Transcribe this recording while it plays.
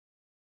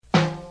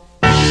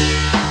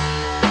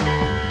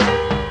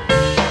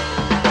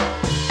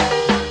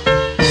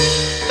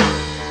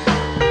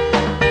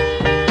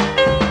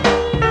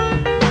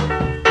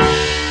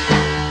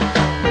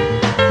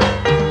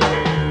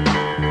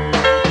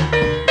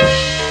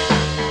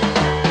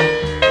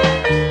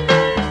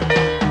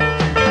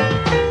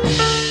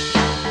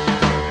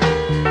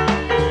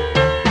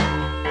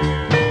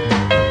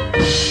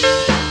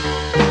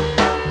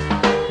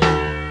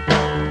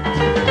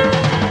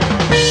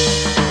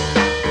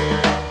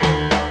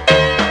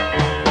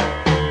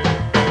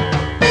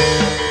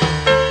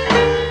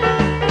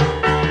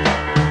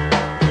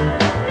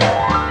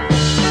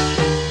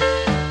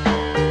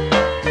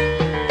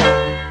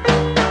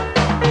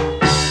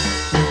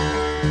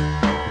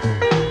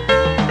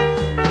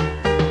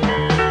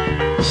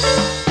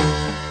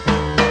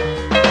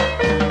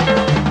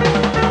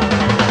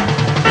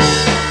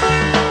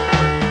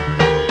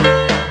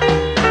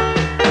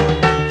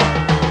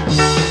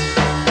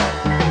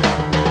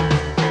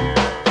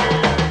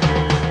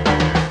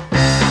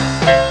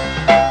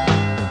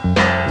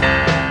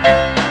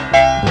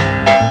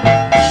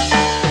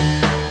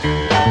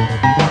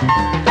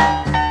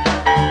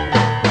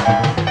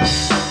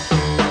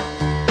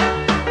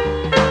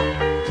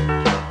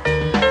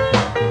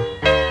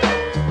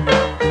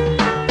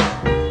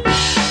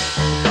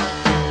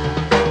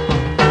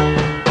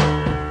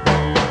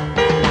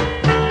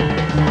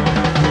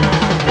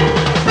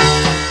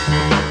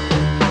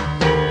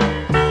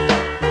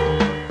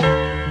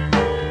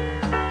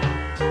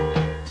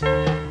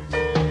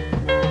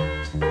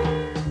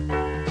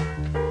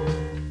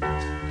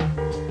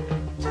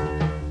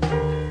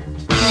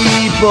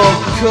People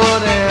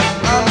couldn't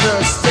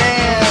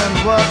understand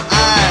what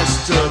I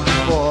stood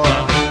for.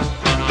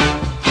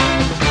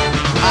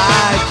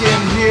 I can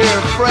hear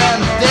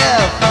friend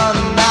death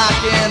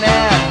knocking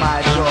at my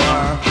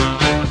door.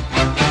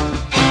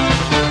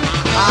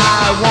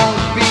 I won't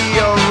be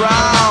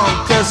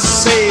around to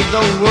save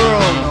the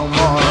world no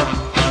more.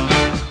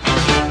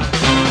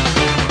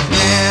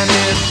 Can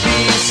it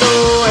be so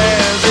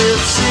as it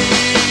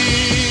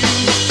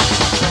seems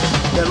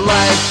that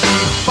life be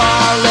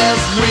far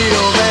less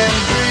real than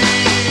dreams?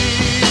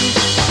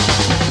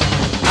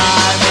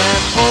 I'm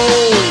an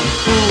old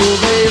fool,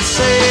 they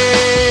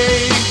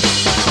say,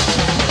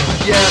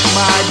 yet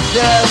my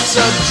death's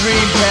a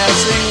dream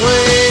passing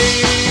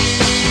away.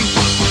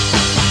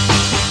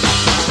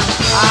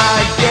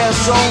 I guess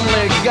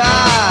only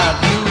God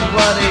knew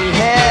what he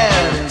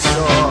had in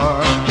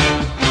store.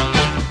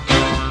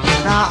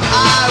 Now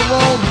I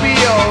won't be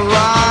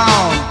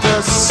around to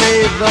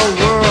save the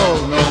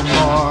world